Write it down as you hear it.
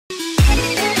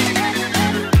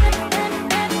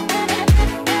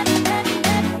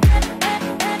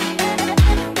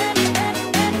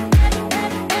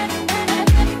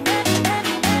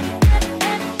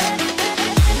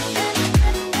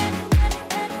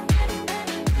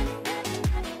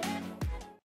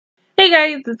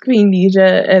guys, it's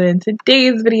Queendija, and in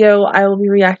today's video, I will be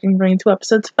reacting to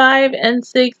episodes 5 and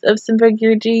 6 of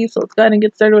Symphogear G. So let's go ahead and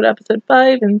get started with episode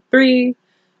 5 in 3,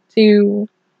 2,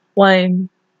 1,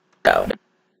 go.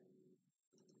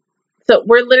 So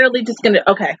we're literally just gonna,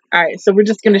 okay, alright, so we're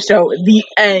just gonna show the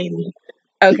end.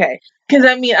 Okay, because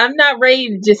I mean, I'm not ready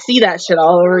to just see that shit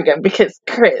all over again because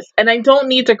Chris, and I don't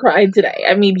need to cry today.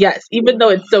 I mean, yes, even though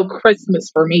it's so Christmas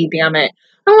for me, damn it,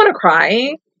 I don't want to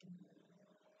cry.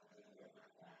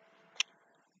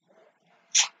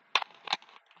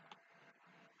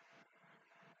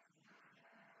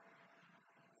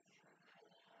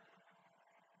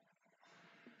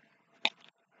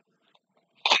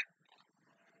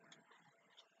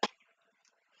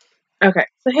 Okay,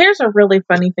 so here's a really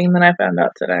funny thing that I found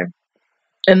out today.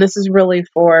 And this is really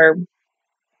for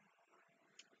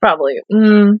probably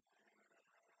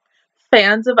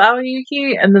fans of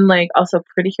Aoyuki and then like also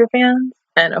Pretty Cure fans.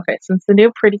 And okay, since the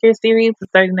new Pretty Cure series is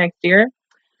starting next year,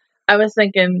 I was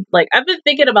thinking, like, I've been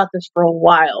thinking about this for a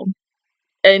while.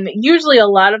 And usually a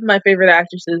lot of my favorite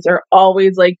actresses are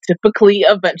always like typically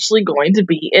eventually going to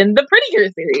be in the Pretty Cure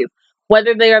series.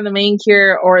 Whether they are the main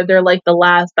cure or they're like the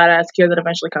last badass cure that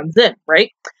eventually comes in,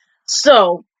 right?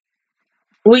 So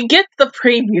we get the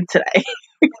preview today.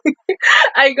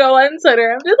 I go on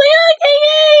Twitter, I'm just like,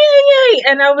 okay, yay!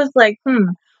 And I was like,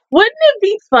 wouldn't it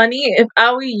be funny if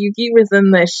Aoi Yuki was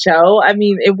in this show? I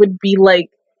mean, it would be like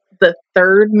the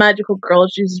third magical girl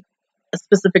she's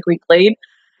specifically played.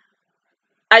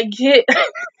 I get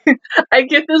I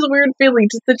get this weird feeling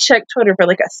just to check Twitter for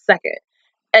like a second.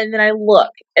 And then I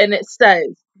look and it says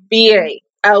BA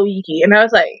Aoyuki. And I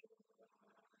was like,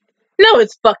 no,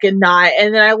 it's fucking not.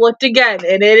 And then I looked again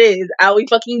and it is Aoi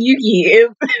fucking Yuki.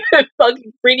 It's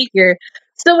fucking Pretty Cure.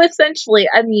 So essentially,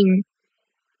 I mean,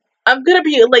 I'm gonna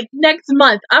be like next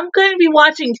month, I'm gonna be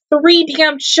watching 3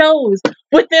 damn shows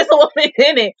with this woman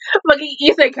in it. Fucking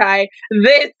Isekai,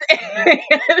 this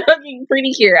fucking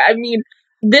Pretty Cure. I mean,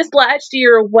 this last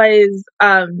year was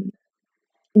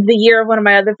the year of one of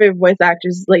my other favorite voice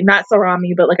actors, like not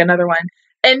Sarami, but like another one.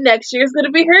 And next year is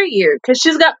gonna be her year because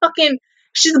she's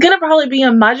gonna probably be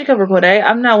on Magica Recode.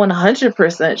 I'm not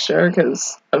 100% sure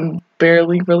because I'm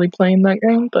barely really playing that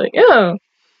game, but yeah.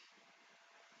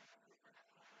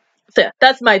 So yeah,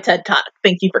 that's my TED Talk.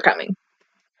 Thank you for coming.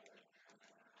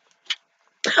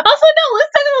 Also, no,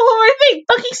 let's talk about one more thing.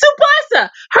 Fucking Tsubasa!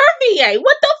 Her VA!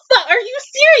 What the fuck? Are you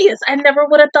serious? I never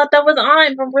would have thought that was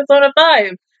on from Persona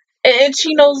 5. And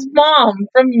Chino's mom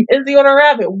from Izzy on a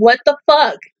Rabbit. What the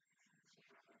fuck?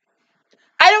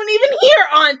 I don't even hear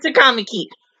on Takamaki.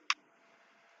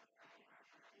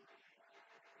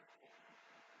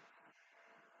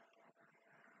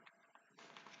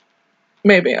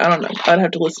 Maybe, I don't know. I'd have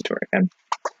to listen to her again.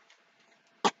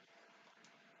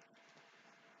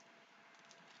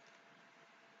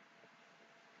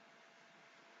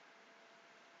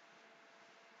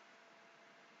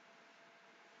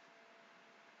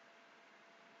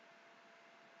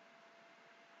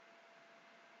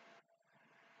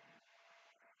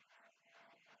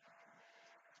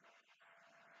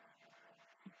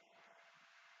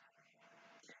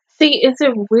 See, is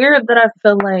it weird that I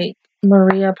feel like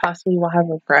Maria possibly will have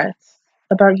regrets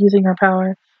about using her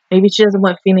power? Maybe she doesn't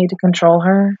want Fine to control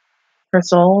her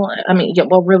soul. I mean, yeah,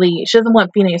 well, really, she doesn't want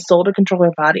Fine's soul to control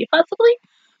her body, possibly.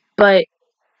 But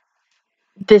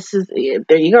this is,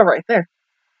 there you go, right there.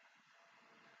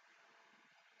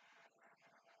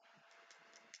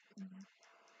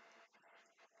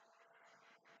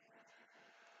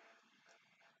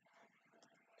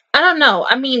 I don't know.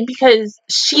 I mean, because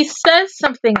she says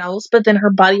something else, but then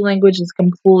her body language is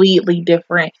completely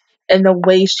different. And the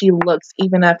way she looks,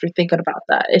 even after thinking about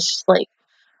that, it's just like,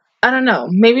 I don't know.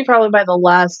 Maybe probably by the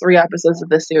last 3 episodes of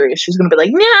this series, she's gonna be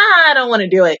like, nah, I don't want to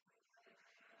do it.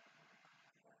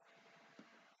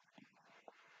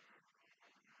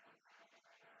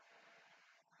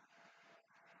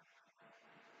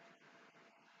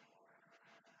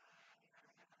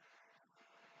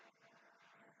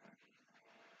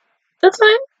 That's fine.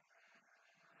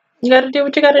 You gotta do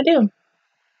what you gotta do.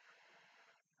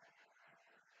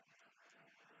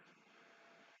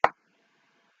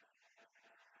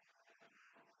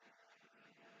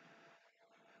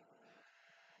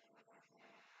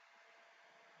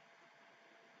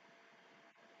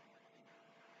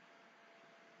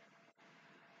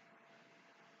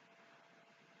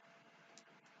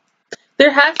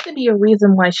 There has to be a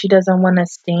reason why she doesn't want to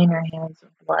stain her hands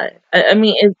with blood. I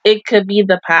mean, it could be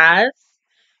the past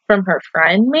from her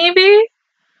friend, maybe,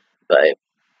 but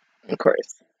of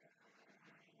course.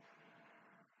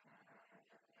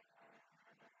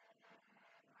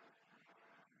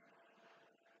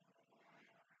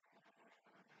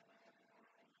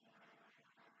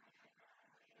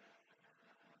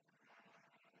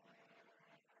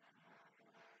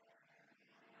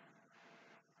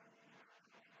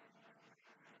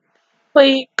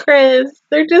 Wait, Chris,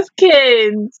 they're just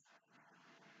kids.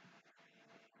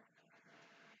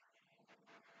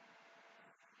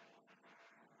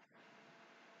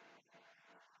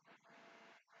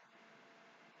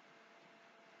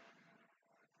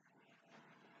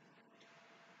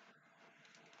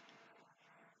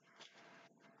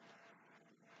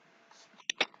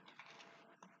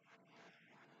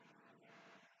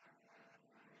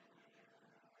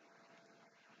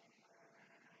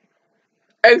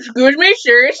 Excuse me,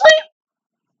 seriously?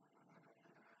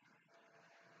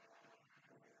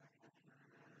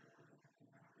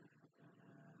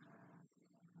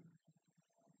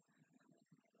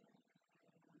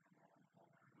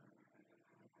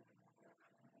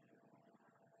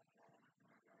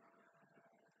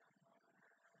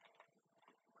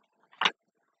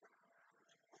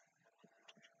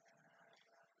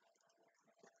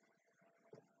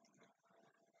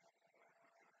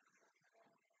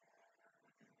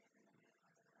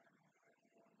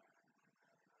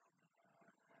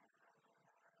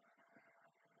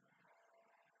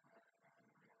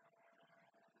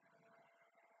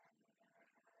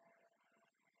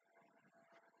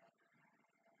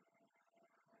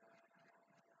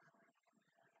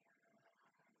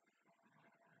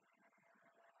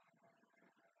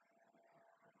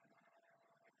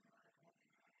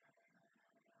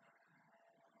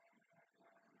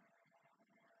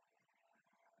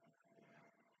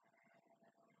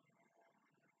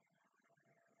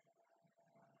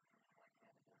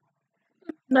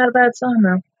 Not a bad song,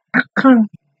 though.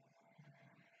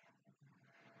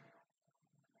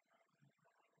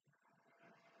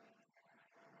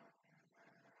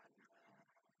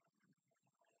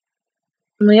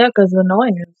 Yeah, because of the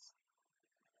noise.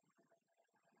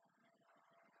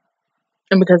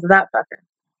 And because of that fucker.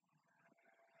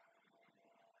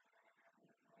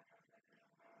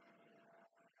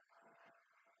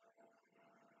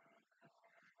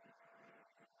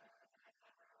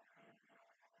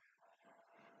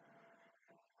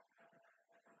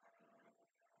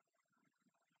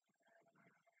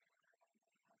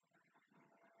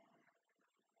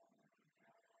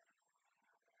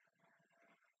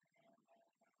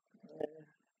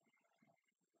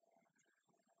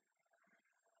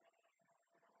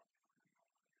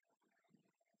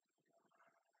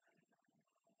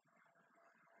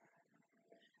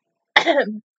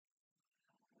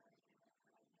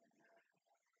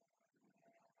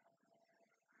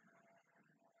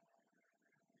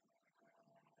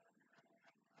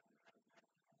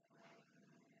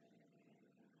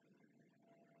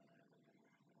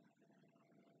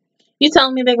 You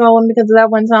telling me they're going because of that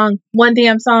one song? One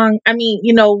damn song? I mean,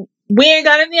 we ain't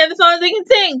got any other songs they can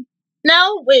sing.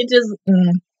 No? It just...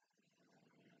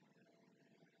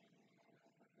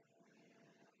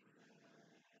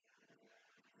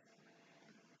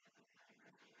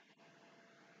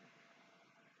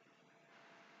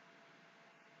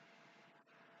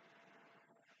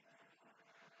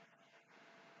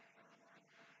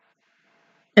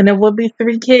 And it would be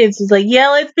 3 kids. He's like, yeah,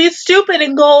 let's be stupid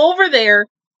and go over there.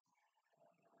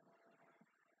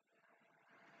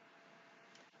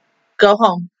 Go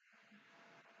home.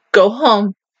 Go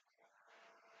home.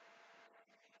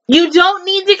 You don't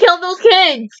need to kill those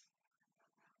kids.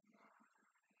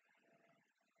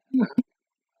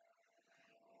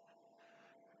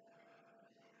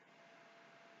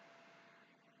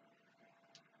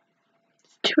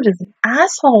 Dude is an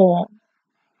asshole.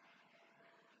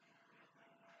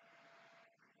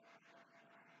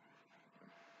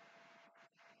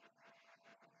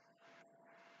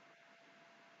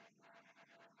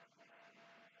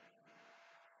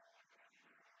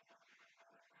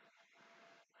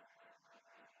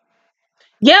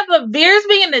 Yeah, but Veer's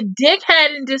being a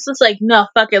dickhead and just was like, no,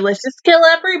 fuck it, let's just kill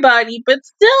everybody. But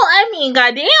still, I mean,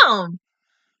 goddamn.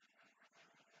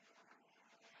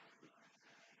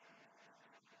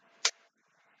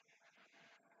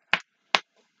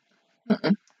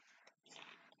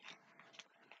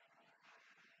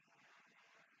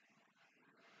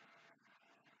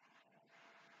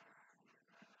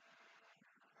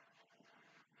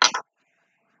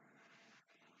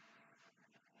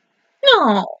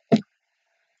 No.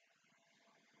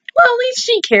 Well, at least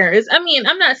she cares. I mean,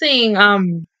 I'm not saying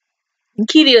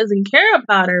Kitty doesn't care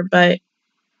about her, but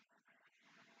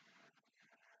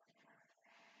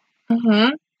mm-hmm.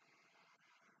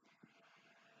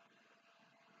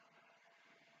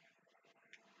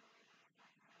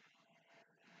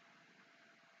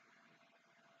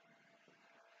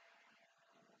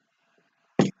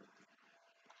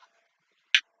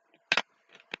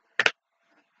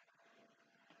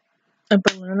 A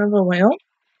balloon of a whale?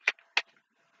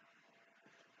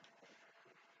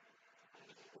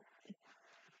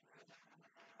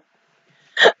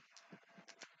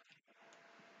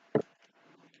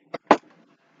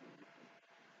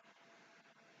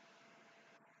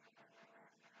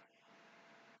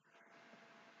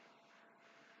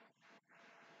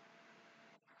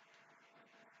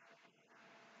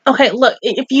 Okay, look,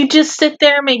 if you just sit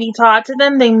there, maybe talk to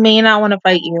them, they may not want to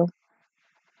fight you.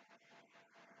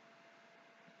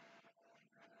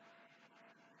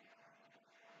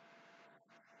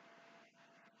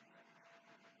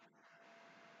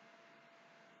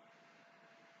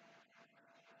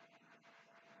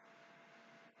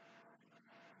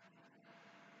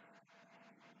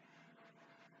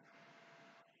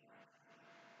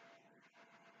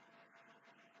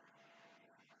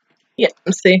 Yeah,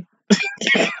 see.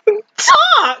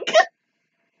 Talk!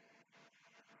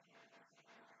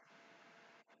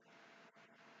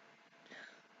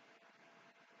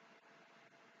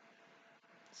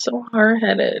 So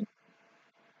hard-headed.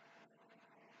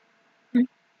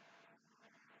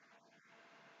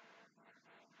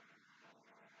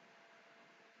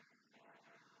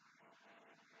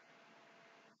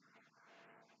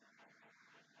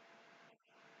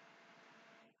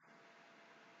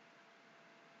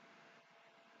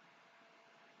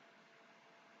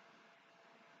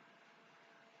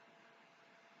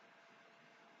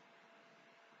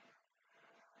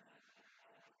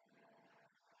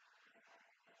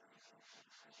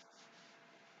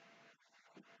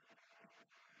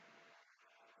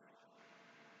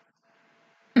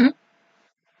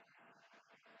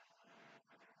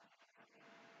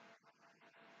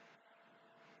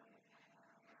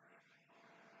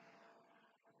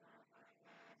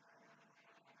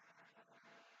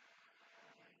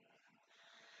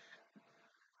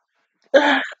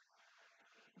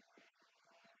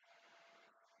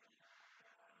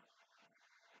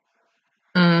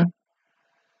 Mm.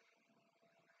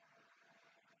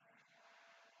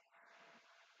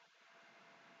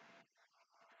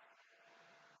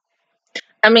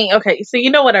 I mean, okay, so you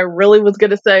know what I really was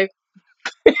gonna say?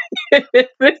 If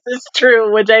this is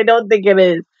true, which I don't think it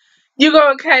is. You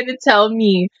gonna kind of tell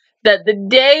me that the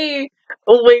day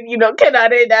when,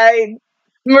 Kanata died,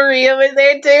 Maria was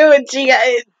there too, and she got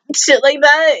shit like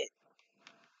that?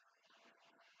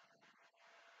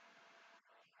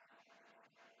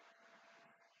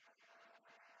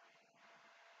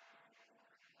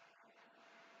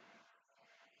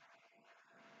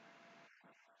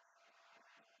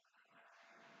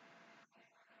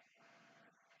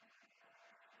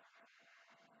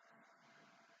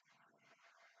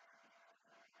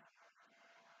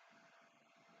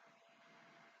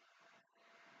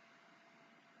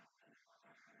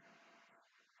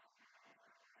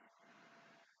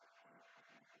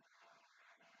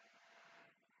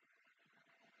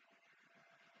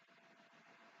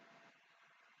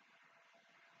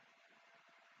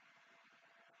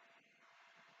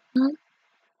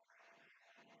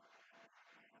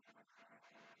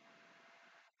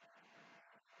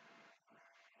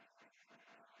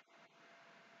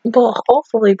 Well,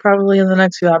 hopefully, probably in the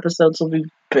next few episodes will be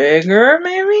bigger,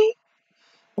 maybe?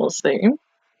 We'll see.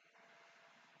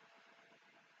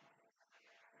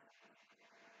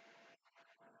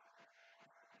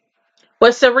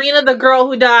 Was Serena the girl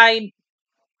who died?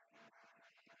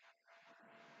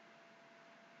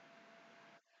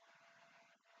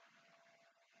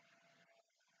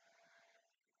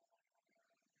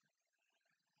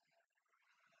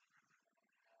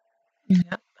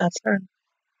 Yeah, that's her.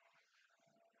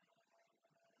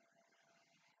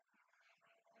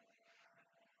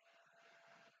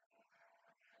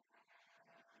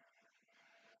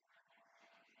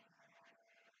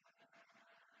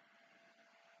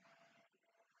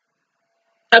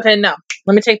 Okay, no.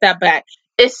 Let me take that back.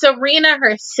 Is Serena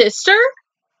her sister?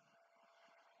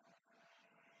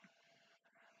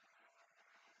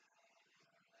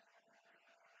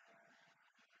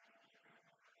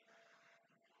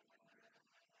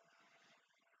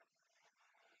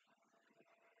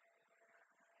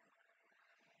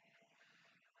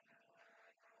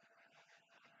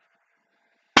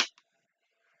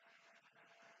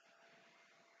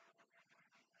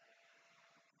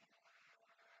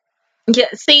 Yeah,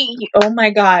 see, oh my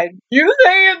god. You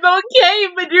say it's okay,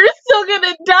 but you're still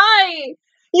gonna die.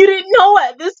 You didn't know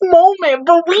at this moment,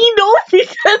 but we know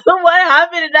because of what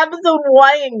happened in episode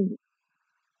 1.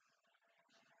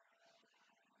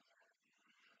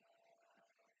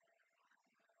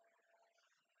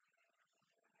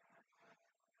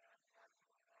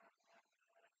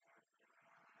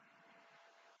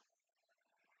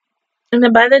 And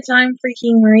then by the time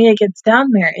freaking Maria gets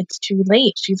down there, it's too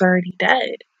late. She's already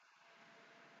dead.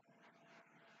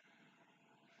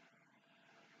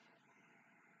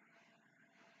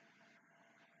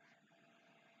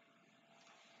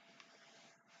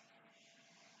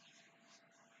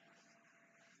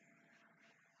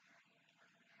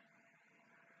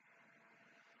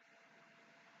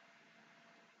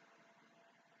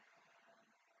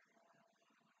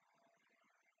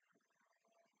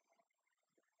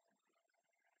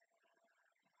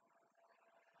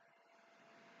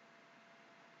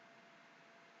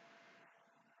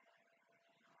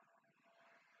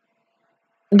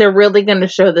 They're really going to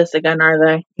show this again, are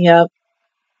they? Yep.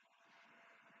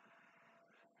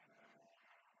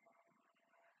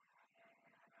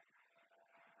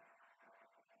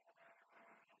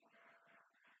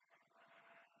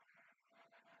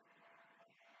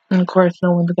 And of course,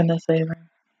 no one's going to save her.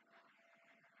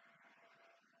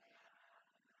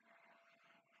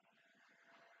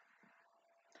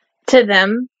 To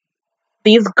them,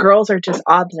 these girls are just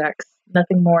objects.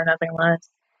 Nothing more, nothing less.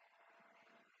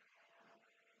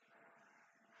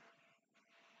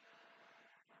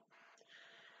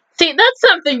 See, that's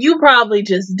something you probably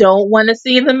just don't want to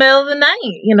see in the middle of the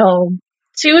night.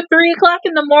 2, 3 o'clock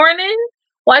in the morning,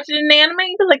 watching an anime.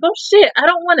 You're like, oh shit, I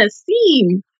don't want to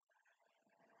see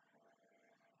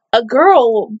a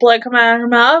girl blood come out of her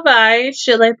mouth, eyes,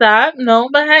 shit like that. No,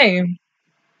 but hey.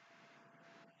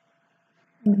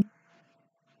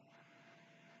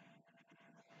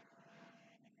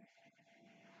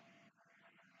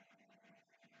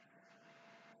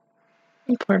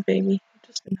 Poor baby. I've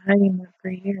just been hiding that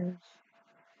for years.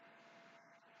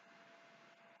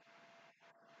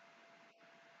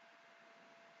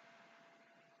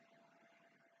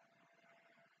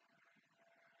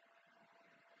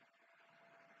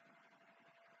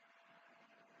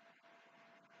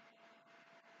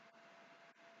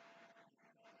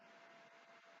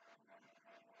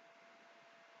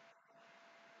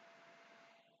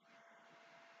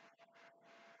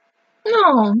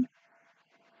 No,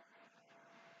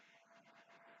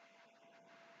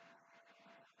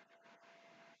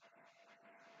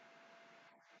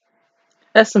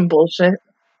 that's some bullshit.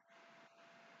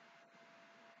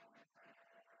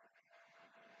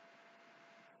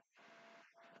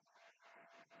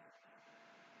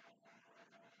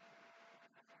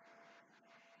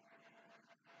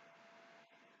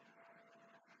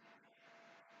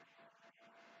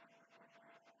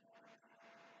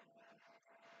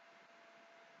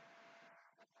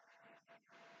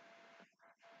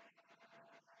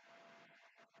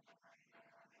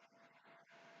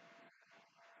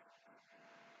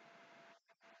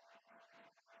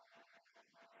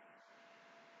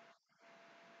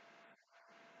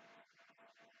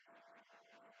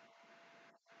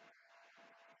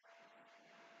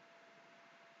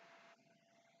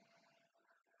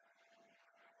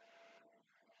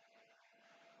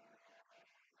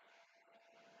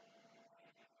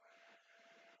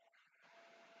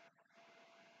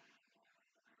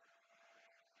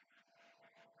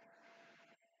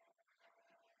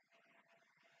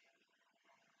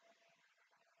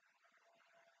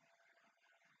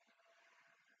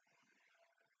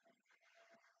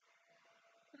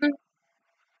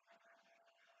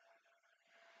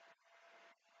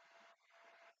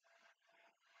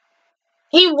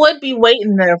 He would be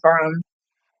waiting there for him.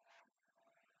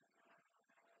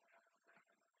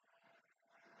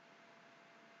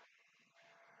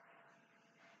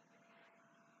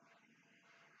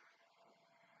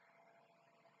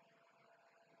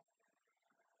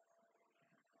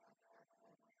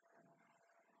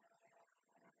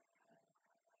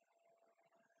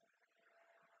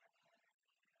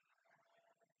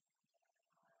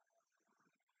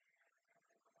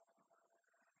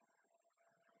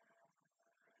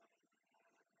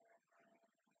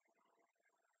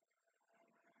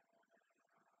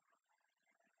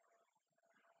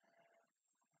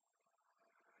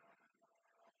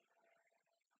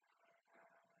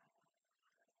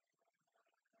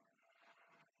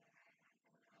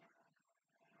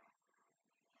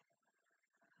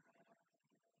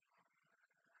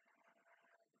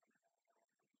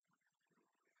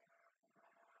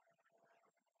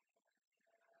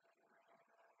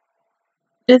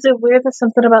 Is it weird that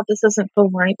something about this doesn't feel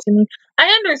right to me? I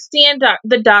understand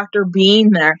the doctor being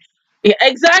there. Yeah,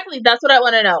 exactly. That's what I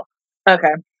want to know.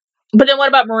 Okay. But then what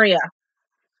about Maria?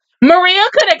 Maria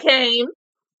could have came.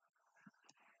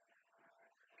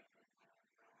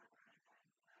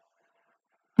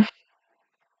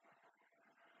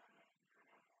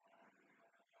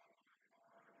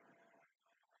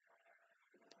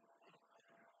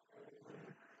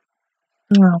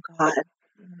 Oh, God.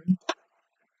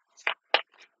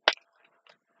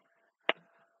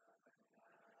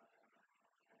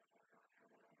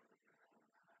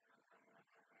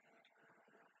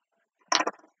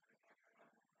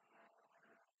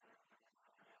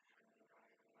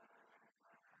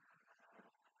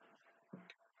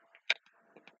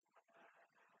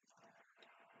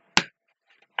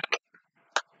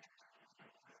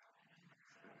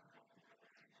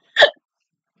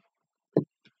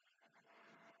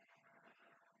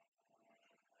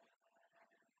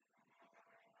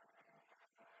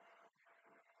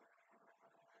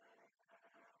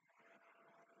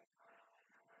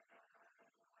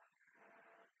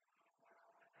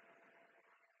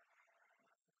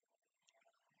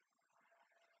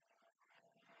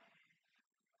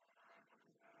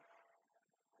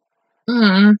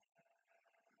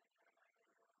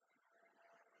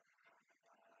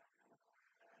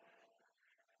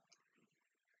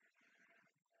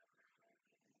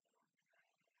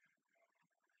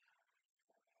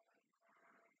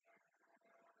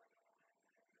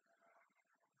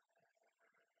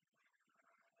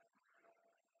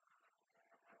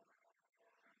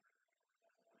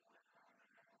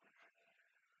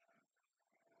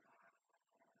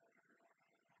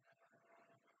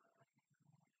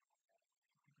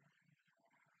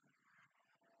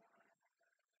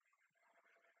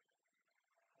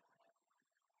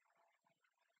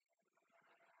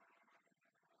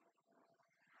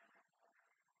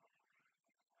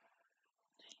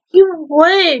 You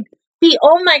would. See,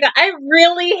 oh my god, I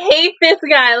really hate this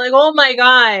guy. Like, oh my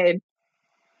god.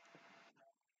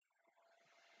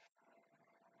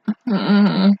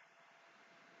 Mm-mm.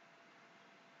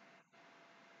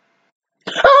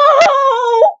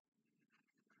 Oh!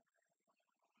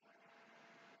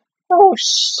 Oh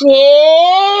shit!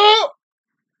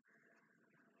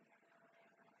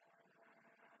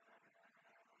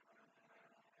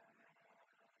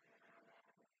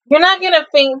 You're not gonna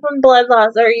faint from blood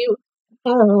loss, are you?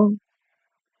 Oh.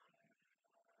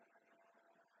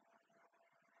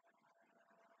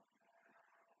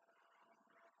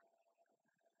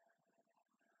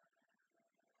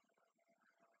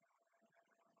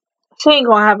 She ain't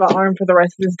gonna have an arm for the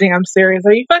rest of this damn series.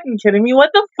 Are you fucking kidding me? What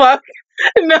the fuck?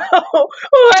 No. What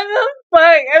the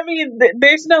fuck? I mean,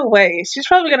 there's no way. She's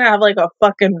probably gonna have like a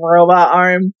fucking robot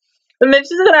arm. And then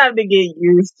she's gonna have to get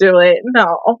used to it.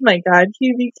 No. Oh my god,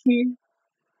 QBQ.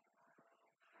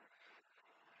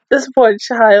 This poor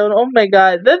child. Oh my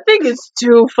god. That thing is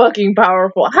too fucking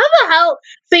powerful. How the hell?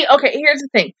 See, okay, here's the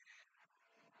thing.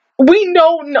 We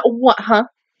know what, huh?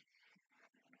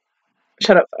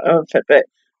 Shut up, Fitbit.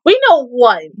 We know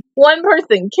one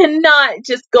person cannot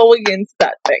just go against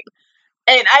that thing.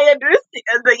 And I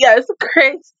understand that, yes,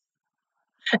 Chris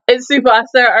and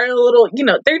Tsubasa are a little,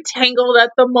 they're tangled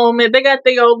at the moment. They got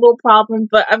their own little problems,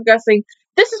 but I'm guessing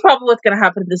this is probably what's going to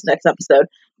happen in this next episode.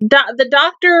 The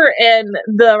doctor and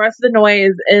the rest of the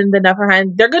noise and the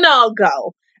Neferhand, they're going to all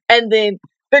go. And then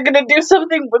they're going to do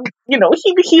something with,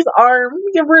 Hibiki's arm,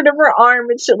 get rid of her arm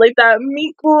and shit like that.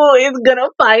 Miku is going to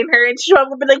find her and she'll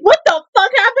probably be like, what the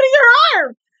fuck happened to your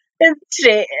arm? And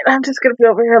shit. And I'm just going to be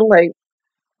over here like,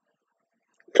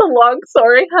 it's a long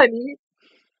story, honey.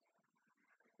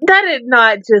 That did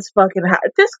not just fucking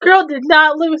happen. This girl did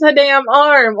not lose her damn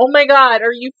arm. Oh my god,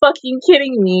 are you fucking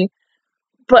kidding me?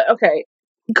 But okay,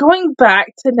 going back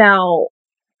to now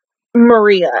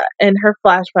Maria and her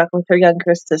flashback with her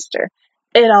younger sister.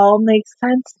 It all makes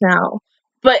sense now.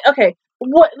 But okay,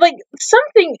 what like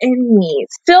something in me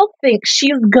still thinks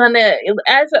she's gonna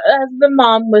as the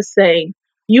mom was saying,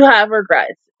 you have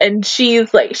regrets. And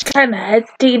she's like she kinda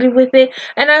hesitated with it.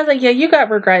 And I was like, yeah, you got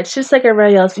regrets, just like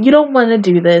everybody else. You don't wanna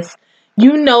do this.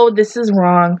 You know this is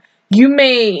wrong. You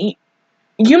may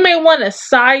want to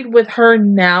side with her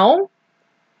now,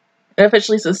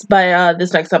 officially, since by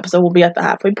this next episode we'll be at the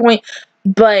halfway point,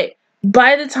 but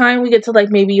by the time we get to like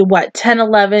maybe what 10,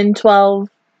 11, 12,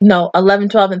 no 11,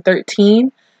 12, and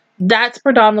 13, that's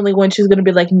predominantly when she's going to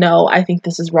be like, no, I think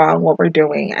this is wrong what we're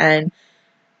doing. And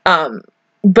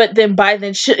but then by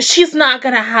then she's not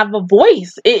going to have a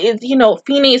voice.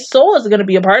 Fine's soul is going to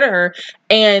be a part of her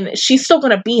and she's still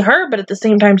going to be her, but at the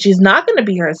same time she's not going to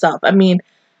be herself. I mean,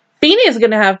 Fini is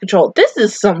gonna have control. This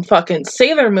is some fucking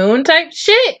Sailor Moon type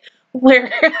shit.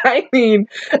 Where I mean,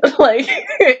 like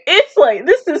it's like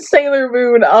this is Sailor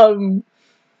Moon.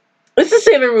 This is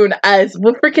Sailor Moon as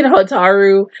with freaking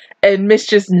Hotaru and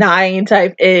Mistress Nine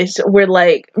type ish. Where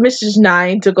like Mistress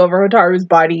Nine took over Hotaru's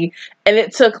body, and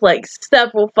it took like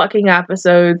several fucking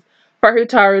episodes for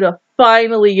Hotaru to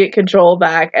finally get control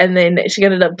back, and then she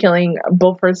ended up killing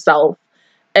both herself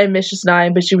and Mistress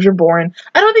Nine, but she was reborn.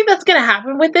 I don't think that's gonna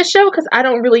happen with this show because I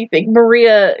don't really think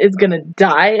Maria is gonna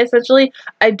die. Essentially,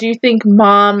 I do think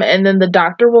Mom and then the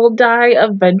Doctor will die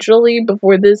eventually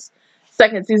before this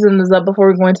second season is up.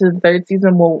 Before we go into the third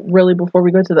season, before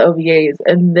we go to the OVAs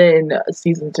and then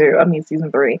season 3.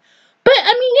 But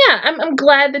I mean, yeah, I'm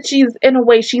glad that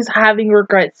she's having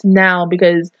regrets now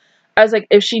because I was like,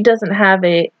 if she doesn't have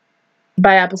it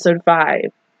by episode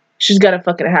 5. She's got to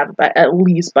fucking have it at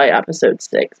least by episode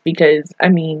 6 because, I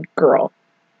mean, girl,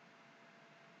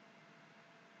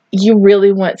 you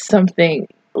really want something,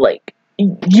 like,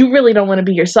 you really don't want to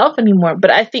be yourself anymore.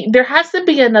 But I think there has to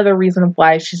be another reason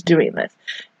why she's doing this.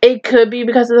 It could be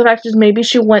because of the fact that maybe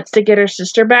she wants to get her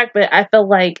sister back, but I feel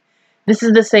like this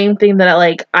is the same thing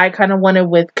that I kind of wanted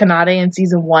with Kanade in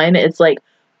season 1. It's like,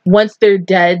 once they're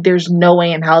dead, there's no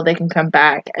way in how they can come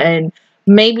back. And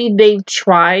maybe they've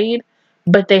tried,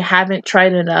 but they haven't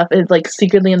tried enough. It's like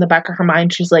secretly in the back of her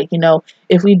mind, she's like,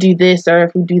 if we do this or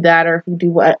if we do that or if we do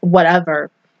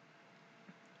whatever,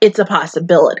 it's a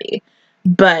possibility.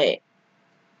 But,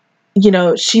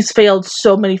 she's failed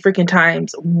so many freaking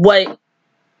times. What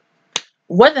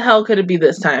the hell could it be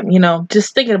this time?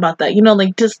 Just thinking about that,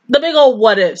 just the big old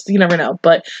what ifs. You never know.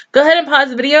 But go ahead and pause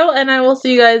the video and I will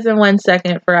see you guys in 1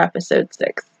 second for episode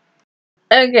 6.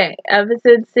 Okay,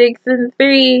 episode 6 in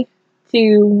 3,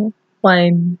 2,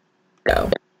 1, go.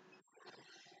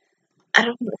 I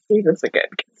don't want to see this again.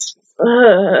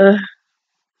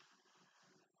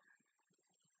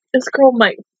 This girl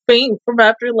might faint from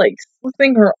after like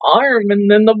slitting her arm, and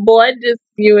then the blood just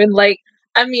spewing. Like,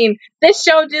 I mean, this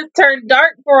show just turned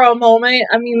dark for a moment.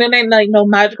 I mean, it ain't like no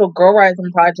magical girl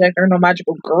rising project or no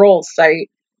magical girl site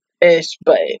ish,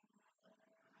 but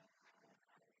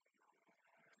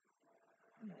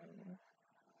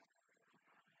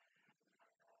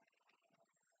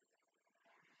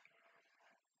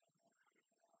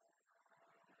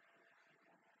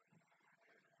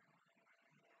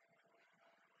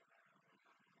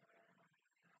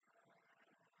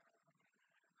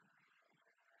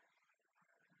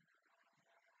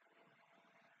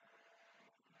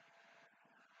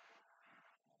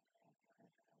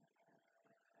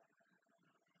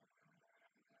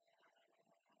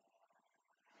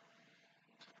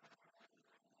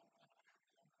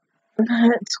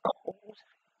it's cold.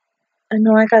 I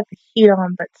know I got the heat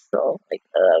on, but still, like,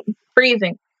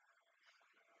 freezing.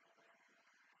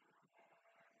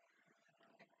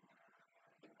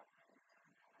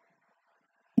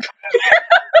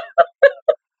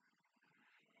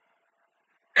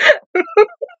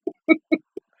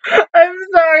 I'm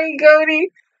sorry,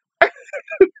 Cody.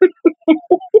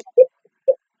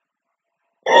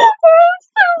 I'm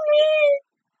so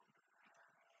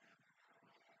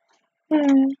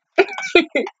mean.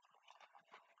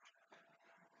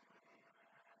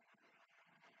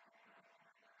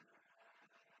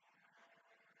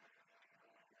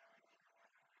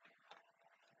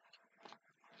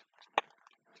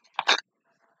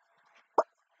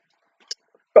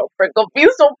 Girlfriend gonna be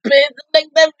so pissed like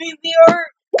that VCR.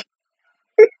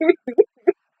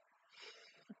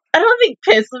 I don't think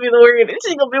pissed will be the word.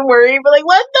 She's gonna be worried, but like,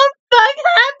 what the fuck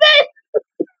happened?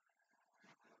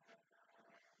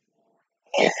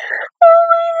 Oh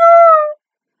my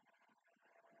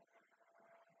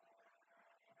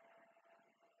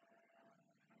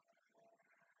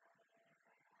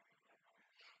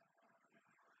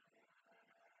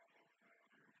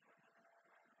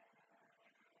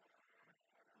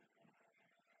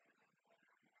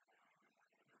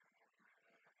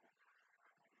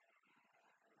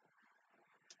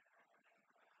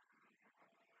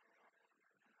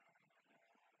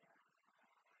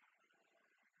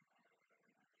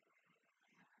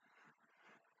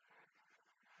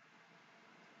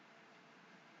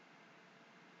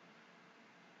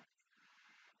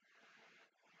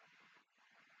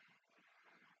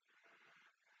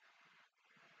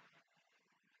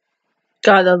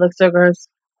God, that looks so gross.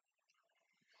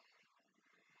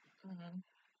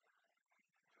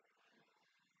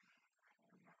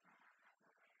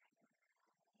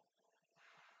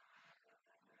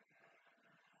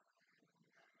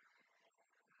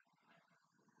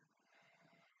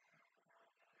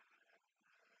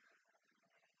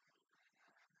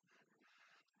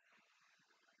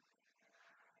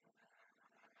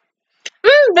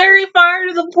 Very far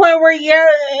to the point where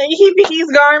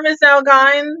he's Garm is now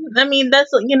gone. I mean,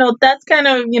 that's kind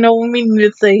of when we need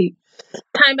to say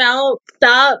time out,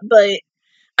 stop. But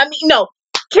I mean, no,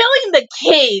 killing the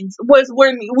kids was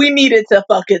where we needed to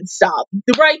fucking stop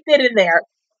right then and there.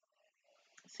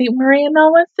 See, Maria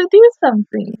now wants to do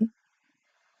something.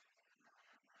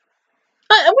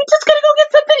 We just gotta go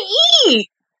get something to eat.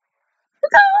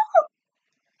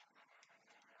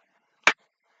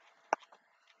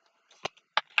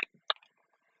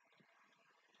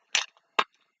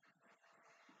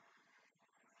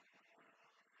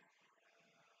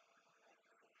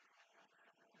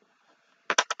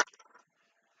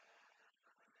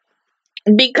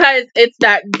 Because it's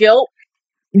that guilt.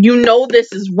 You know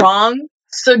this is wrong,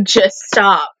 so just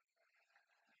stop.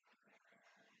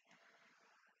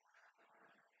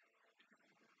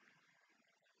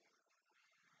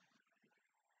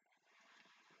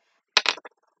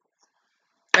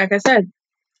 Like I said,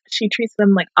 she treats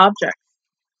them like objects.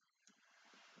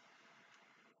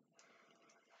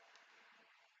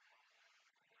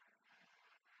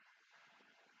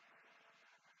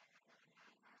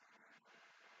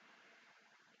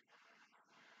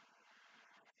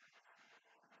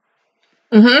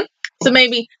 So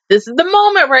maybe this is the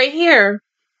moment right here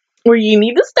where you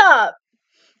need to stop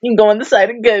and go on the side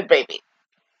of good, baby.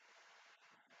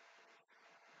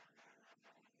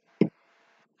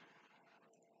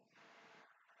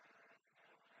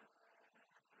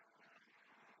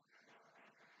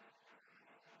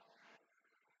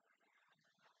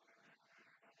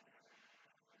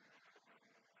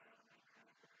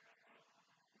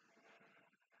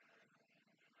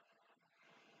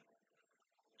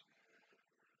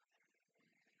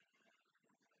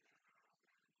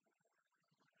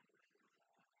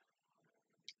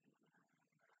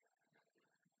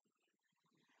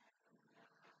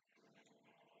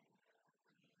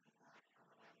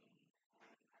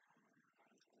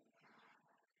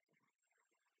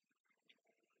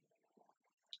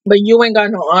 But you ain't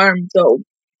got no arm, so.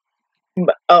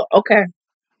 Oh, okay.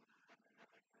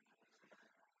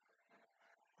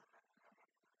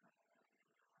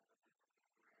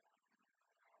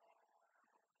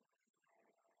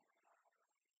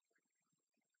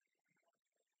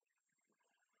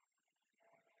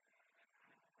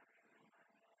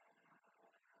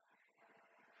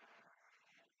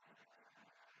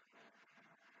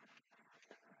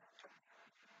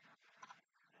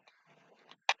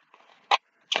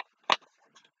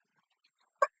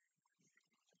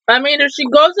 I mean, if she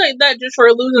goes like that just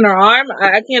for losing her arm,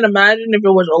 I can't imagine if it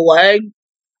was a leg.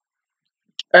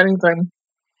 Anything.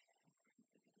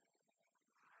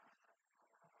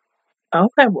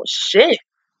 Okay, well, shit.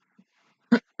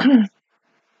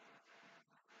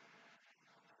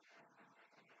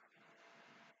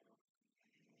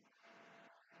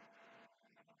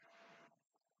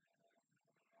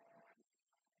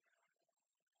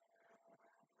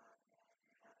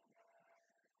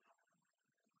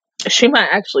 She might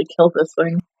actually kill this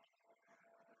thing.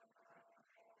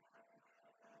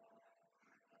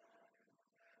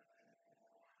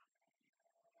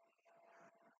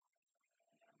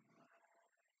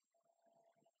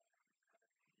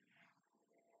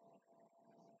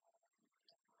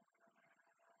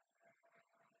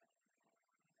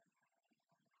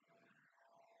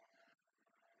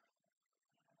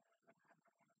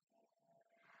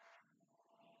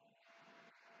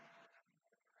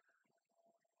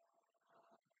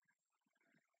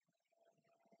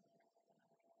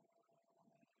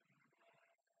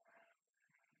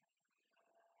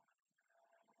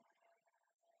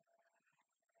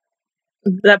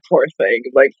 That poor thing.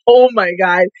 Like, oh my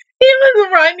god. He was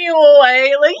running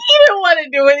away. Like, he didn't want to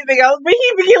do anything else, but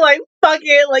he became like, fuck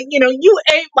it. Like, you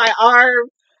ate my arm.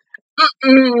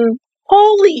 Mm-mm.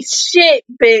 Holy shit,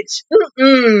 bitch.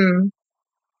 Mm-mm.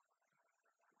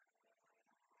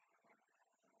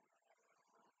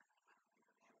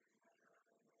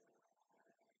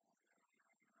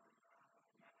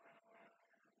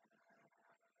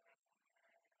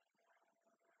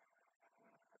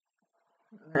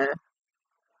 Yeah,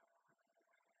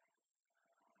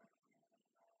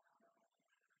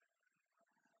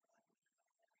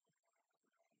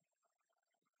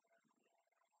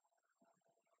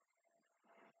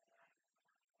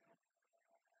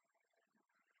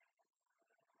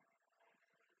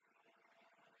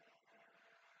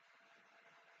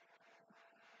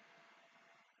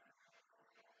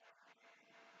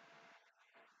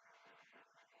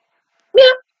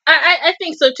 I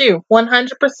think so too.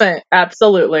 100%.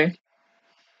 Absolutely.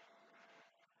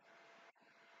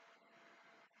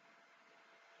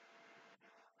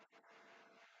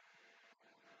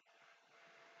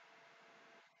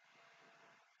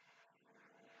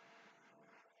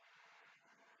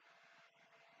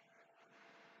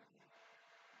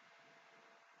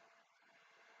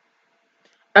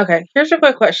 Okay, here's a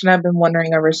quick question I've been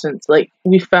wondering ever since, like,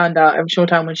 we found out every single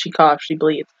time when she coughs, she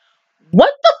bleeds.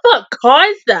 What the fuck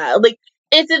caused that? Like,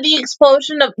 is it the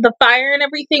explosion of the fire and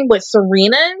everything with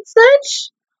Serena and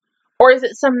such? Or is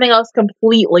it something else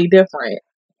completely different?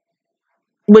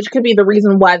 Which could be the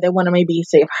reason why they want to maybe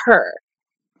save her.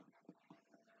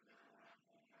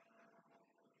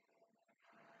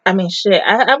 I mean, shit,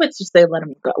 I would just say let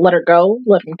him go, let her go,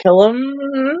 let him kill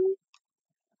him.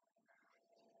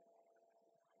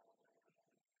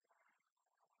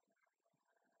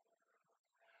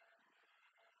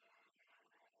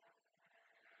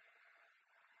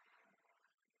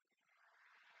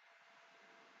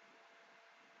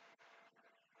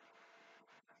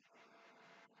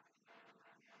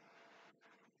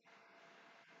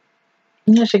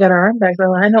 Yeah, she got her arm back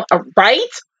though. I know, right?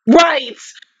 Right.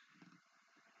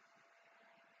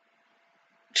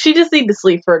 She just need to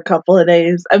sleep for a couple of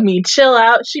days. I mean, chill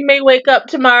out. She may wake up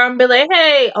tomorrow and be like,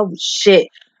 "Hey, oh shit."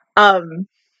 Um,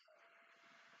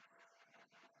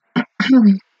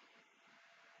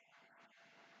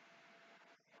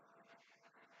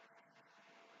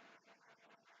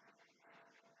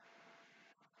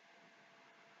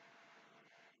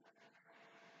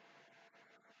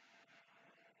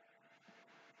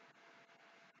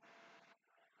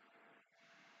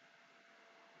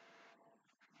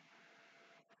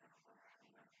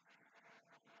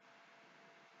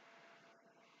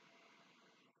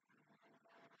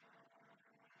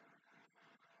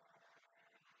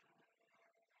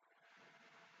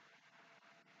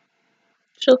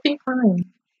 she'll be fine.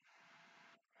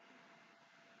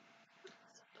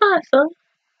 Awesome.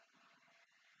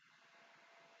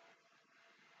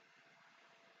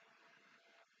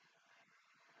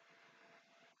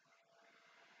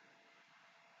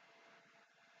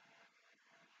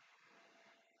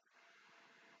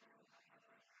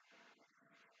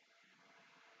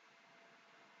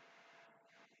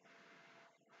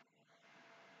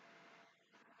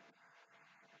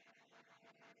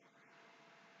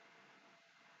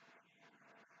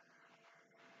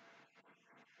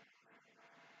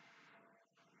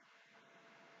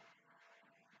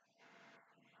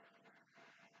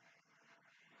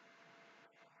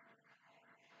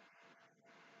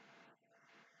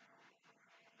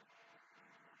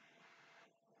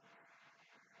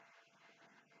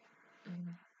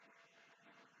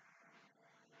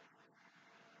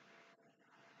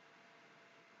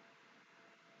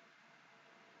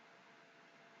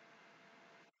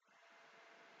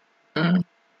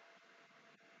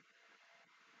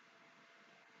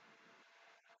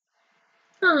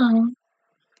 Oh,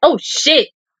 oh shit.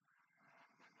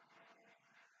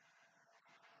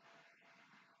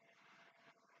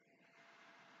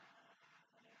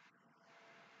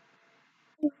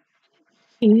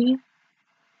 Okay.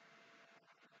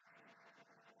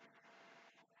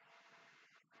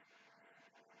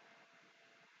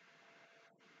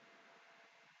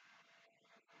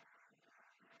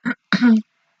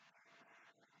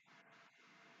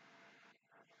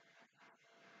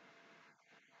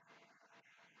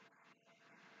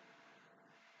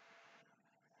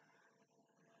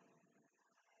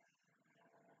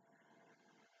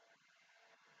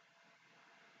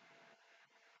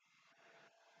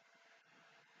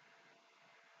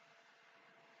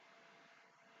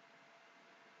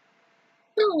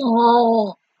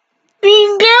 Oh,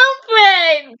 the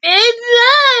girlfriend. It's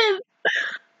us.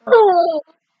 Oh.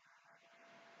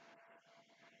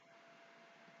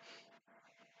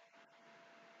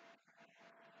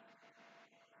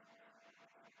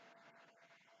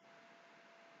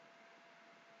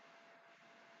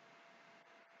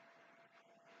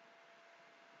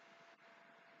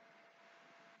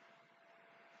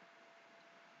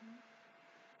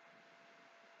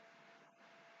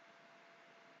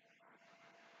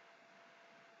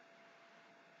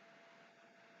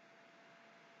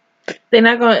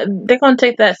 They're gonna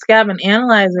take that scab and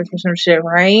analyze it for some shit,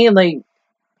 right? Like,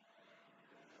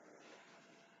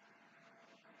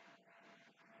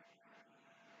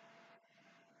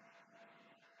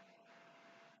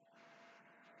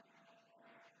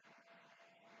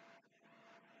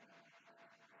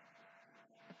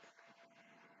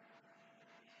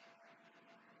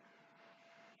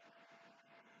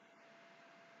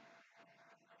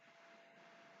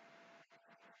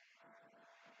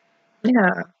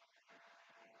 yeah.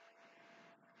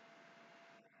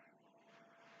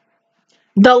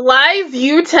 The lies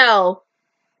you tell.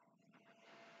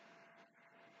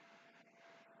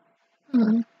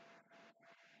 Mhm.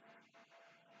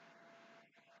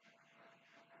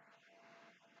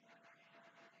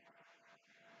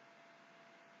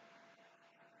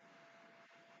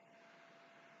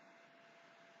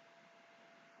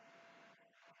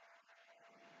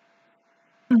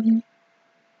 Mhm.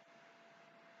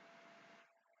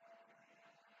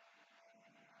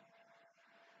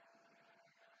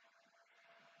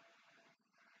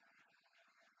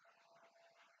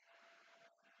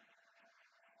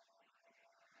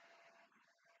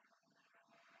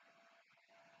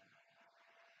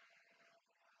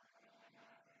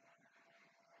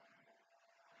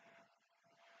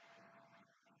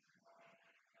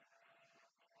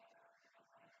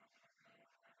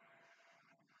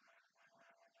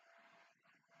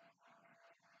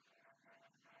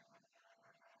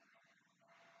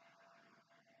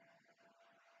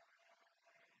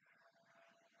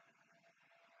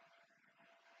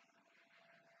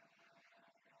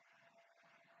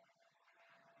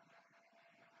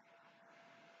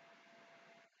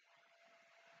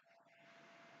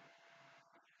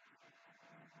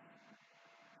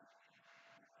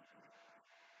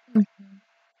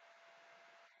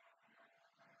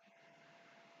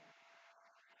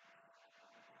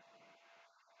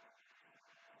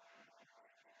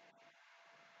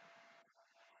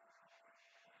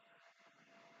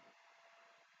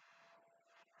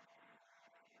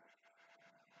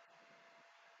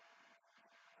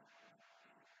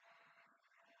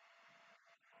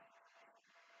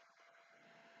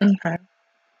 Okay.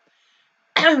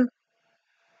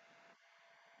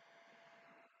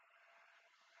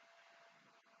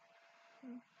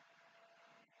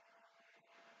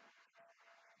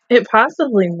 It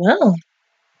possibly will.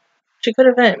 She could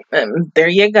have been. There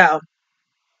you go.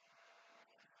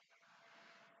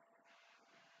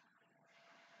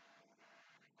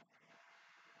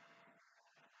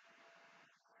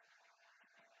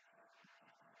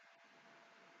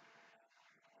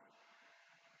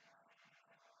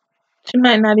 She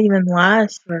might not even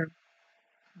last for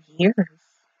years.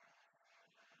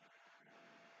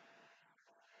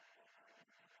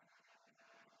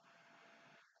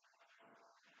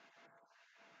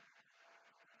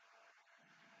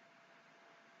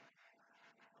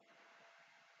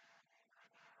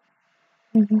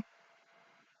 Mhm.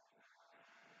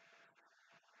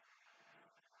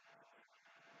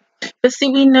 But see,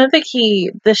 we know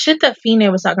the shit that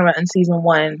Fine was talking about in season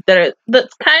one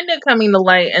that's kind of coming to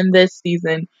light in this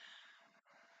season.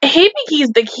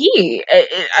 Hibiki's the key.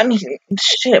 I mean,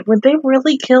 shit. Would they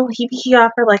really kill Hibiki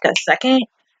off for like a second,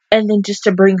 and then just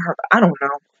to bring her? I don't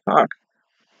know. Fuck.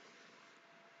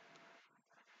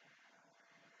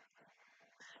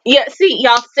 Yeah, see,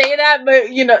 y'all say that, but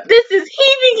this is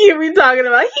Hibiki we talking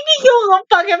about. Hibiki don't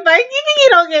fucking fight. Hibiki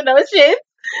don't get no shit.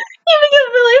 Even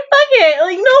gonna be like, fuck it.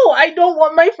 Like, no, I don't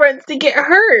want my friends to get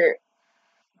hurt.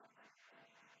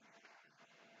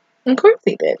 Of course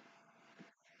he did.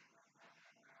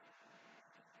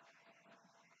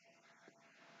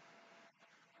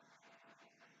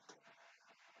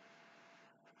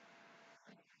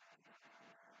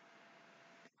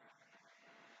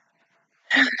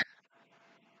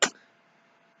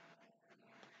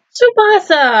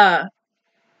 Tsubasa!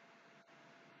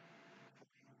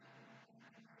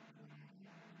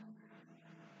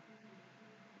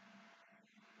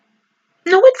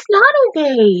 No, it's not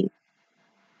okay.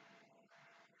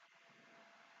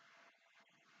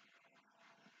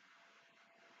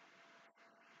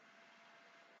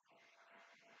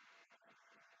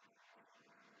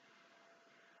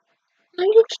 No,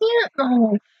 you can't.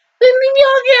 No. Then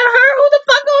y'all get hurt. Who the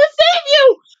fuck gonna save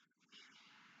you?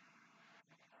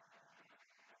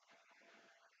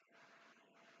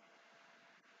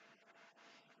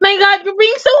 My God, you're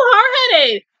being so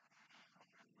hard-headed.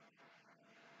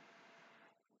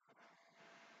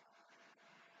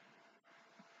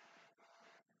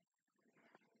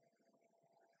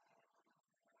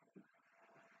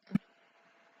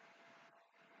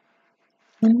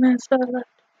 And that's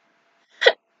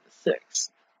 6.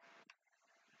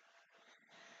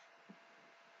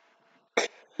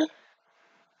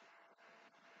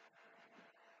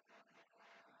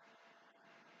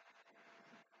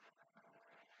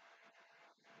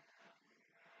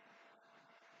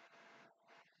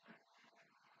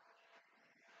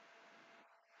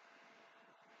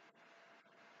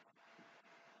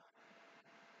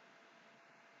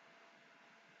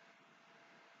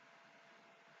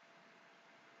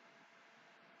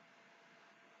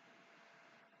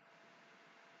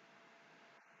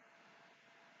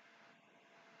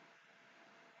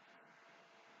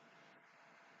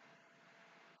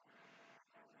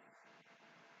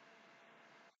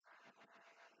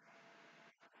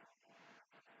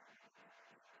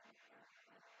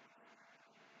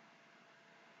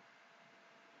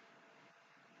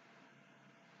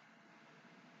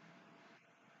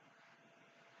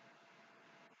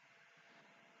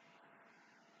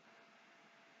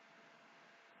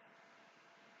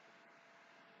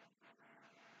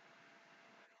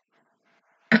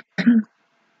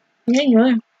 Yeah, you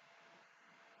are.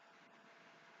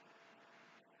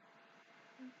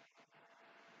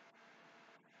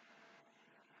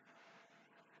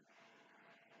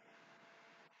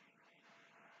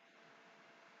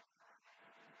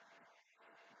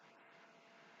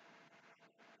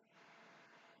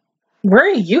 Where are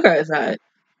you guys at?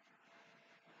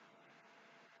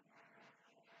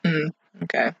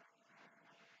 Okay.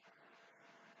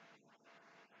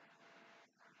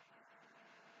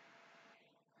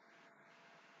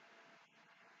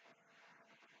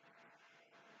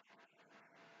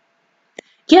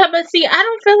 Yeah, but see, I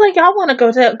don't feel like I want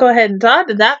to go ahead and talk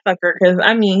to that fucker because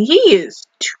I mean he is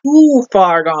too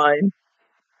far gone.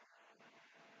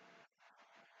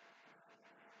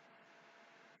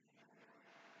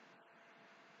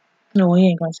 No, we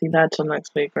ain't gonna see that till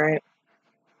next week, right?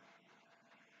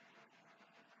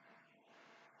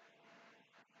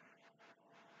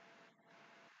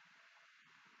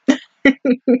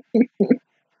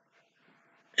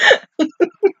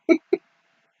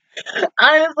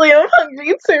 Honestly, I'm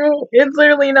hungry too. It's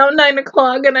literally now 9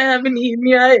 o'clock and I haven't eaten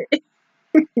yet.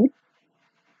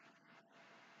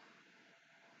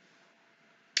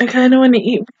 I kind of want to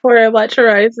eat before I watch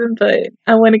Horizon, but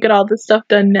I want to get all this stuff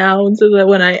done now so that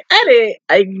when I edit,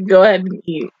 I can go ahead and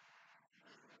eat.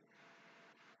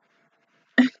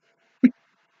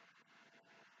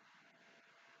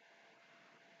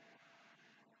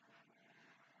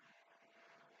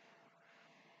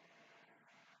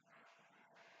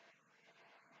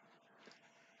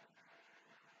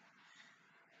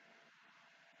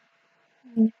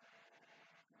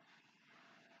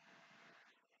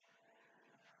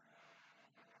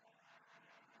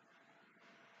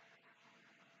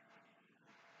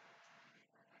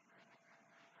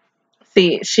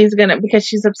 See, because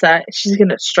she's upset, she's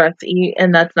gonna stress eat,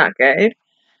 and that's not good.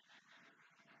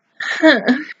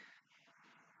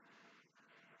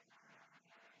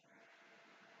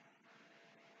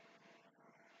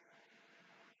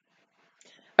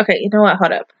 Okay, you know what?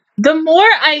 Hold up. The more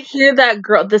I hear that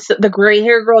girl, the gray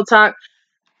hair girl talk,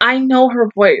 I know her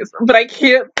voice, but I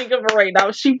can't think of her right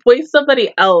now. She voiced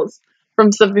somebody else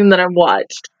from something that I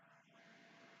watched.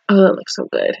 Oh, that looks so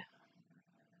good.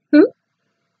 Hmm?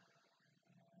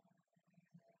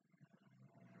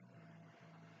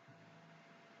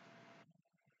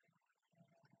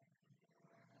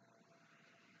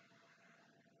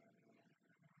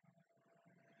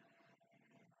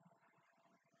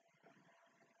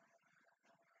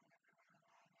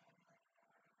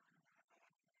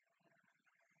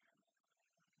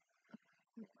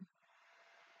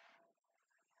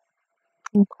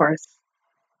 Of course.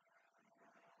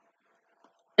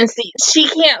 And see, she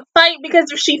can't fight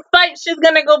because if she fights, she's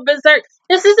gonna go berserk.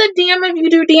 This is a damn if you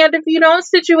do, damned if you don't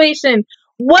situation.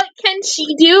 What can she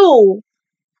do?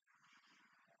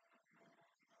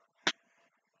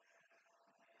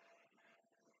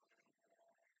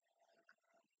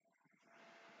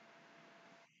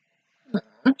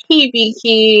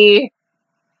 Hibiki.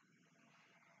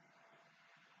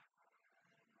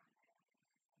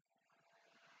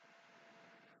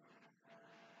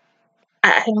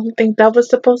 I don't think that was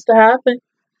supposed to happen.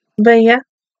 But yeah.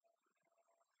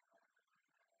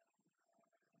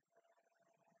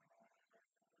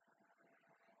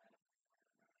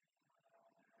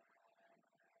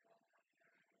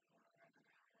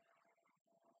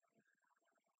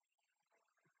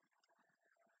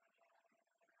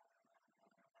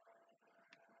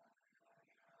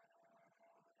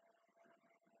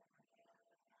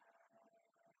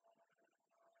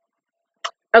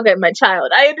 Okay, my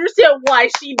child. I understand why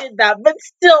she did that, but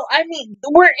still, I mean,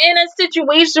 we're in a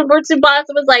situation where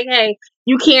Tsubasa was like, hey,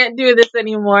 you can't do this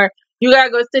anymore. You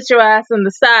gotta go sit your ass on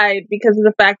the side because of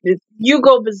the fact that you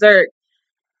go berserk,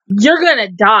 you're gonna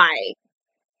die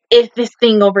if this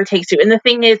thing overtakes you. And the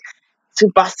thing is,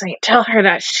 Tsubasa ain't tell her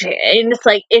that shit. And it's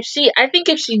like, I think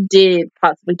if she did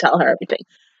possibly tell her everything,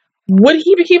 would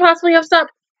Hibiki possibly have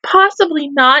stopped? Possibly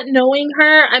not, knowing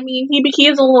her. I mean, Hibiki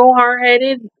is a little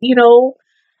hard-headed, you know.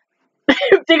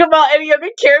 Think about any other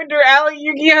character Ali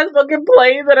Yuki has fucking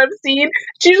played that I've seen.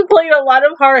 She's played a lot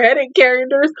of hard-headed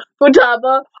characters.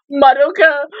 Futaba,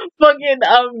 Madoka, fucking,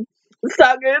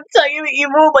 Saga, Tell You the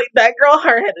Evil. Like, that girl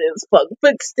hard-headed as fuck.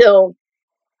 But still,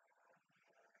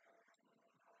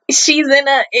 it's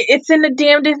in a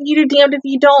damned if you do, damned if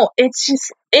you don't. It's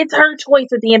her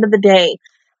choice at the end of the day.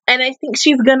 And I think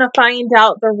she's gonna find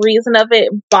out the reason of it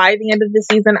by the end of the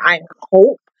season, I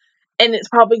hope. And it's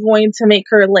probably going to make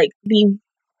her, like, be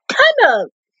kind of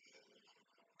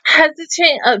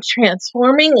hesitant of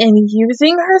transforming and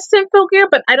using her Symphogear,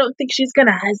 but I don't think she's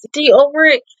gonna hesitate over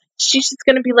it. She's just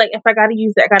gonna be like, if I gotta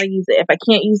use it, I gotta use it. If I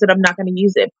can't use it, I'm not gonna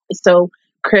use it. So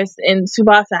Chris and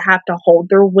Tsubasa have to hold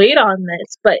their weight on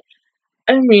this. But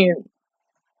I mean,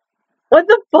 what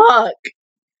the fuck?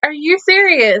 Are you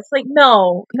serious? Like,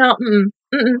 no,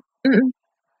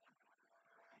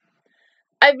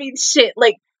 I mean, shit.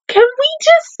 Like, can we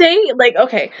just say, like,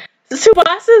 okay,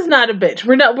 Tsubasa is not a bitch.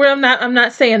 I'm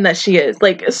not saying that she is.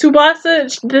 Like,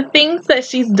 Tsubasa, the things that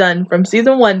she's done from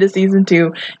season 1 to season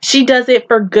 2, she does it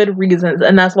for good reasons,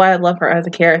 and that's why I love her as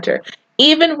a character.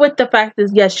 Even with the fact that,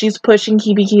 yes, she's pushing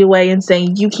Hibiki away and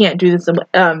saying, you can't do this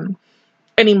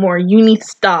anymore. You need to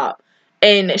stop.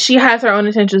 And she has her own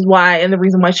intentions why, and the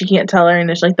reason why she can't tell her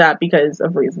and it's like that because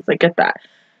of reasons. I get that.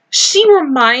 She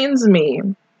reminds me,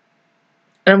 and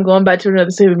I'm going back to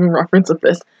another Sailor Moon reference with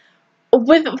this,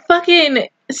 with fucking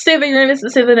Sailor Uranus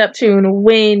and Sailor Neptune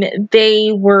when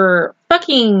they were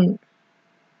fucking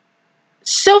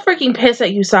so freaking pissed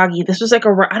at Usagi. This was like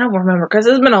I don't remember because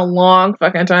it's been a long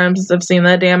fucking time since I've seen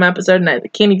that damn episode and I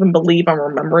can't even believe I'm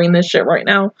remembering this shit right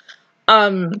now.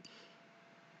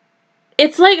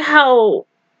 It's like how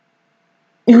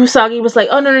Usagi was like,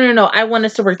 oh, no, I want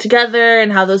us to work together,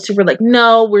 and how those two were like,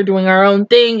 no, we're doing our own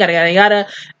thing, yada, yada, yada,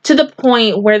 to the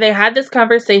point where they had this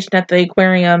conversation at the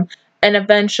aquarium, and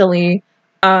eventually,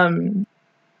 Haruka,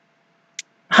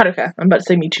 I'm about to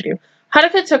say Michiru,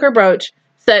 Haruka took her brooch,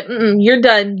 said, you're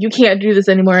done, you can't do this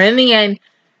anymore. In the end,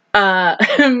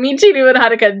 Michiru and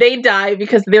Haruka, they die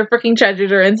because their freaking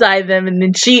treasures are inside them, and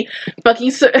then she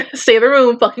fucking Sailor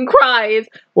Moon fucking cries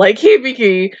like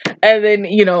Hibiki, and then,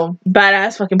 you know,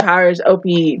 badass fucking powers OP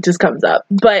just comes up.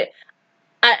 But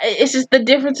it's just the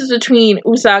differences between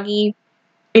Usagi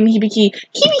and Hibiki.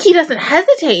 Hibiki doesn't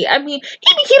hesitate. I mean,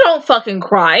 Hibiki don't fucking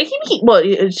cry. Well,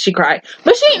 she cry,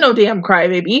 but she ain't no damn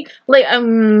crybaby. Like,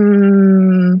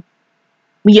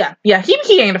 yeah,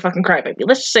 Hibiki ain't a fucking crybaby.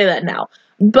 Let's just say that now.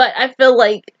 But I feel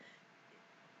like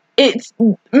it's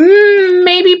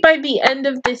maybe by the end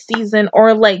of this season,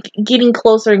 or like getting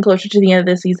closer and closer to the end of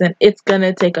this season, it's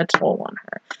gonna take a toll on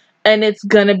her. And it's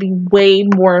gonna be way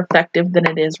more effective than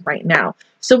it is right now.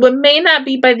 So it may not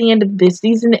be by the end of this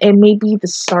season, it may be the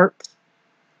start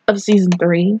of season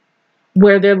 3,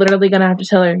 where they're literally gonna have to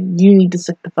tell her, you need to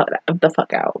stick the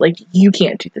fuck out. Like, you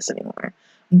can't do this anymore.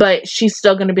 But she's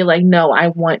still gonna be like, no, I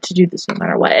want to do this no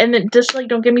matter what. And then just, like,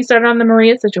 don't get me started on the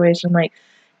Maria situation. Like,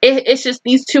 it's just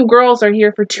these two girls are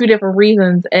here for 2 different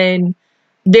reasons, and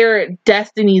their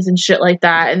destinies and shit like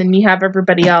that. And then you have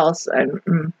everybody else.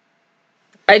 And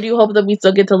I do hope that we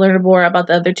still get to learn more about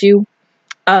the other two.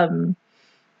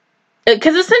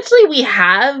 Because essentially we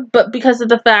have, but because of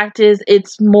the fact is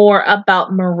it's more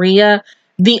about Maria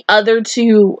The other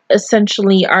two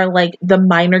essentially are like the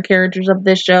minor characters of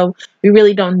this show. We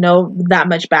really don't know that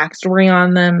much backstory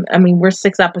on them. I mean, we're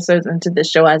 6 episodes into this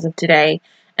show as of today,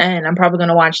 and I'm probably going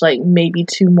to watch like maybe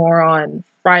 2 more on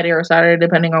Friday or Saturday,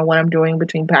 depending on what I'm doing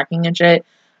between packing and shit.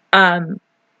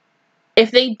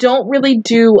 If they don't really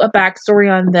do a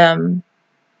backstory on them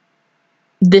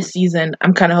this season,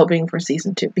 I'm kind of hoping for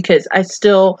season 2, because I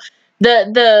still,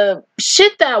 the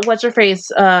shit that what's her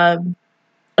face,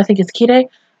 I think it's Kide,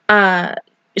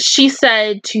 she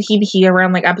said to Hibiki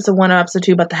around like episode 1 or episode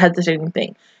 2 about the hesitating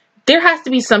thing. There has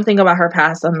to be something about her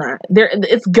past on that.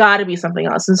 It's got to be something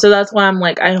else, and so that's why I'm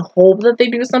like, I hope that they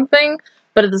do something.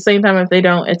 But at the same time, if they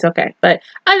don't, it's okay. But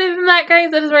other than that,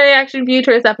 guys, that is my reaction view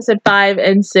towards episode 5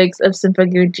 and 6 of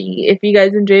Symphogear G. If you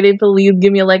guys enjoyed it, please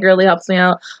give me a like. It really helps me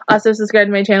out. Also, subscribe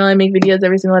to my channel. I make videos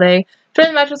every single day. Join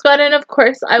the Mattress Squad, and of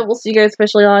course, I will see you guys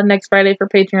especially on next Friday for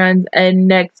Patreons and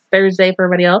next Thursday for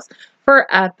everybody else for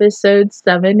episodes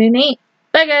 7 and 8.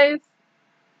 Bye, guys!